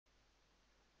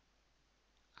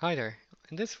Hi there.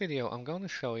 In this video I'm going to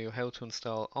show you how to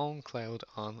install OwnCloud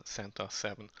on CentOS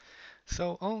 7.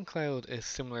 So OwnCloud is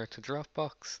similar to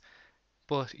Dropbox,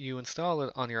 but you install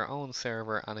it on your own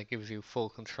server and it gives you full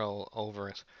control over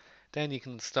it. Then you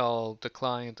can install the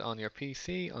client on your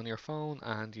PC, on your phone,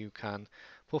 and you can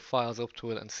put files up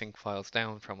to it and sync files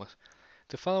down from it.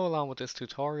 To follow along with this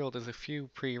tutorial, there's a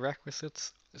few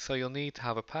prerequisites. So you'll need to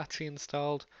have Apache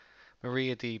installed,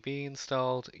 MariaDB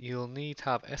installed, you'll need to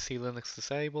have SELinux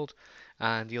disabled,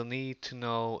 and you'll need to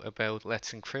know about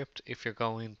Let's Encrypt if you're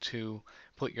going to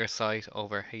put your site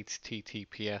over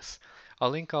HTTPS. I'll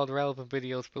link all the relevant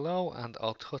videos below and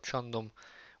I'll touch on them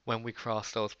when we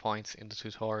cross those points in the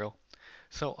tutorial.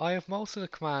 So I have most of the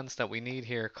commands that we need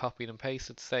here copied and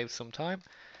pasted to save some time.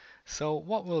 So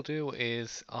what we'll do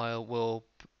is will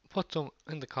put them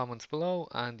in the comments below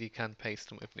and you can paste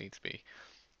them if needs be.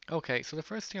 Okay, so the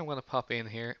first thing I'm going to pop in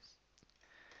here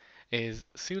is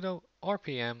sudo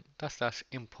rpm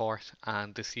 --import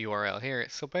and this URL here.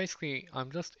 So basically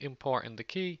I'm just importing the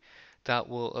key that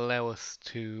will allow us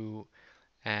to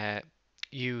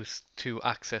use to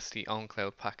access the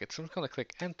OwnCloud package. So I'm just going to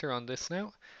click enter on this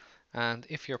now, and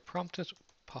if you're prompted,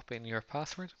 pop in your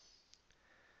password.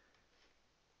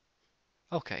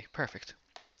 Okay, perfect.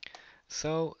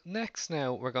 So next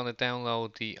now we're going to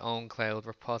download the OwnCloud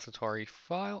repository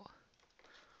file.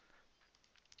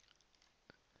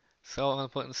 So I'm going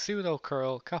to put in sudo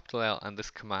curl capital L and this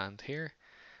command here,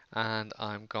 and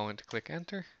I'm going to click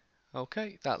enter.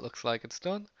 Okay, that looks like it's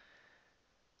done.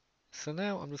 So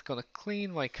now I'm just going to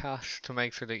clean my cache to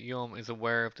make sure that Yum is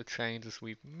aware of the changes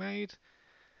we've made.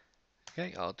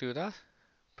 Okay, I'll do that.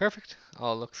 Perfect,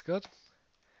 all looks good.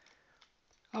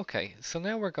 Okay, so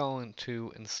now we're going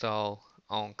to install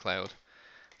OwnCloud.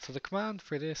 So the command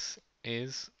for this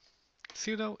is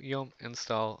sudo yum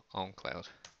install OwnCloud.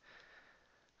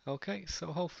 Okay, so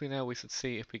hopefully now we should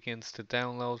see it begins to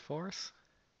download for us.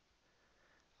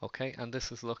 Okay, and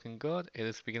this is looking good. It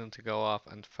is beginning to go off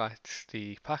and fetch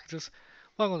the packages.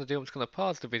 What I'm going to do, I'm just going to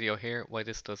pause the video here while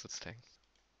this does its thing.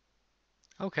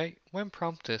 Okay, when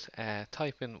prompted,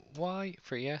 type in Y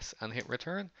for yes and hit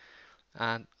return,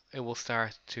 and it will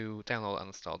start to download and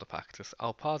install the packages.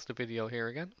 I'll pause the video here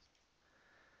again.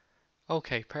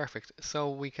 Okay, perfect.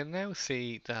 So we can now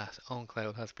see that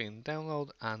OwnCloud has been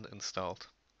downloaded and installed.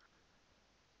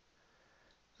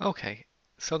 Okay,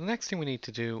 so the next thing we need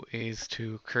to do is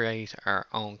to create our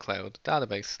OwnCloud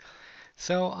database.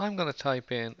 So I'm going to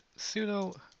type in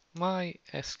sudo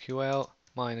mysql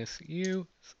 -u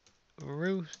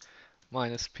root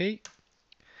 -p.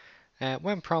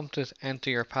 When prompted, enter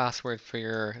your password for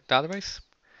your database.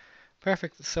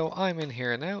 Perfect, so I'm in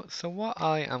here now. So what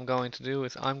I am going to do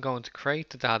is I'm going to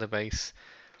create the database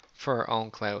for our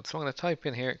OwnCloud. So I'm going to type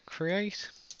in here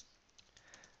create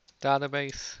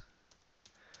database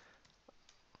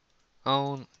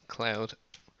OwnCloud.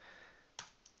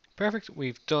 Perfect,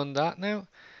 we've done that now.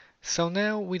 So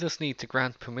now we just need to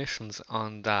grant permissions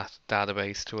on that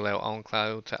database to allow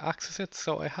OwnCloud to access it.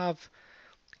 So I have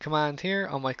command here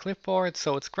on my clipboard.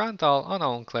 So it's grant all on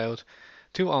OwnCloud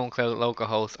to OwnCloud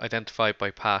localhost identified by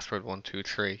password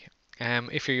 123.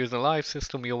 If you're using a live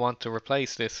system, you'll want to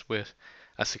replace this with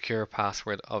a secure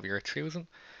password of your choosing.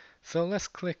 So let's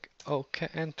click OK,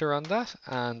 enter on that,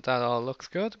 and that all looks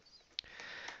good.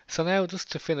 So now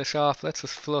just to finish off, let's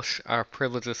just flush our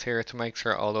privileges here to make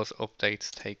sure all those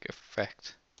updates take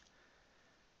effect.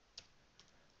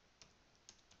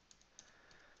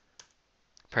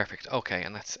 Perfect, okay,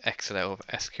 and let's exit out of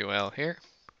SQL here.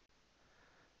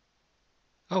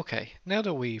 Okay, now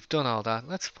that we've done all that,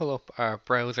 let's pull up our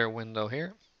browser window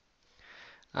here.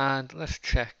 And let's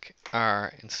check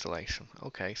our installation.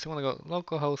 Okay, so I want to go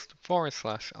localhost /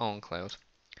 OwnCloud.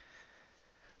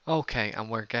 Okay, and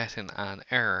we're getting an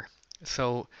error.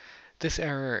 So this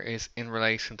error is in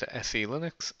relation to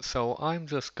SELinux, so I'm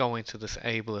just going to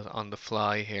disable it on the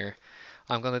fly here.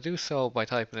 I'm going to do so by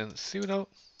typing in sudo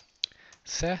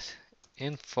set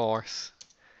enforce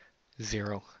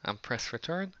 0 and press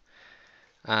return.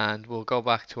 And we'll go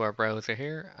back to our browser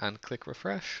here and click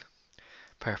refresh.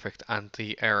 Perfect, and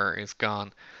the error is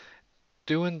gone.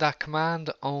 Doing that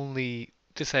command only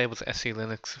disables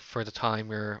SELinux for the time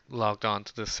you're logged on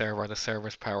to the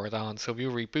server's powered on. So if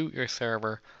you reboot your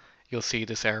server, you'll see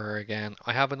this error again.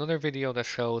 I have another video that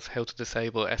shows how to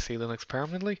disable SELinux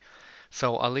permanently,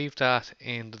 so I'll leave that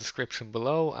in the description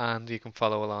below and you can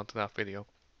follow along to that video.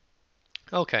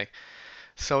 Okay,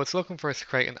 so it's looking for us to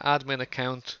create an admin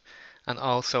account and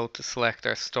also to select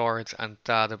our storage and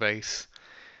database.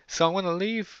 So I'm going to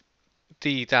leave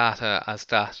the data as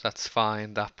that's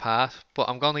fine, that path, but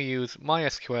I'm going to use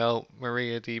MySQL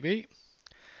MariaDB.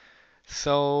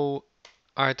 So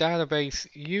our database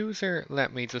user,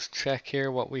 let me just check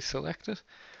here what we selected.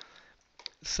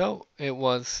 So it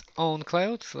was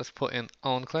OwnCloud, so let's put in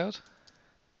OwnCloud.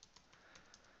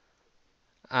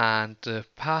 And the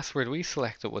password we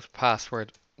selected was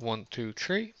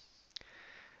password123.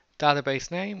 Database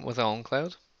name was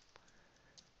OwnCloud.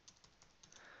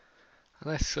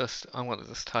 And I'm going to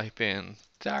just type in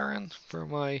Darren for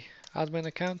my admin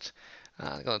account. And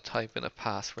I'm going to type in a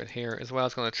password here as well.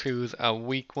 I'm going to choose a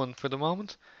weak one for the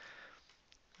moment.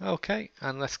 Okay,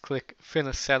 and let's click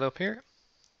Finish Setup here.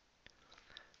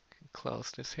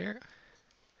 Close this here.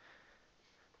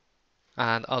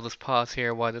 And I'll just pause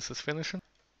here while this is finishing.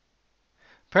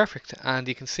 Perfect, and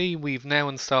you can see we've now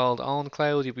installed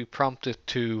OwnCloud. You'll be prompted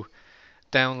to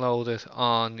download it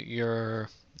on your,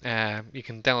 you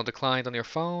can download the client on your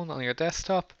phone, on your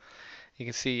desktop. You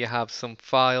can see you have some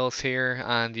files here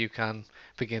and you can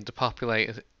begin to populate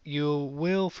it. You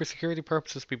will, for security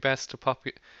purposes, be best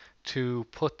to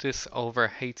put this over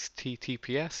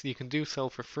HTTPS. You can do so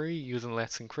for free using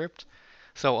Let's Encrypt.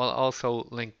 So I'll also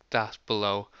link that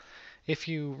below. If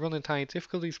you run into any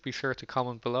difficulties, be sure to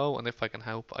comment below, and if I can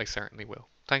help, I certainly will.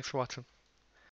 Thanks for watching.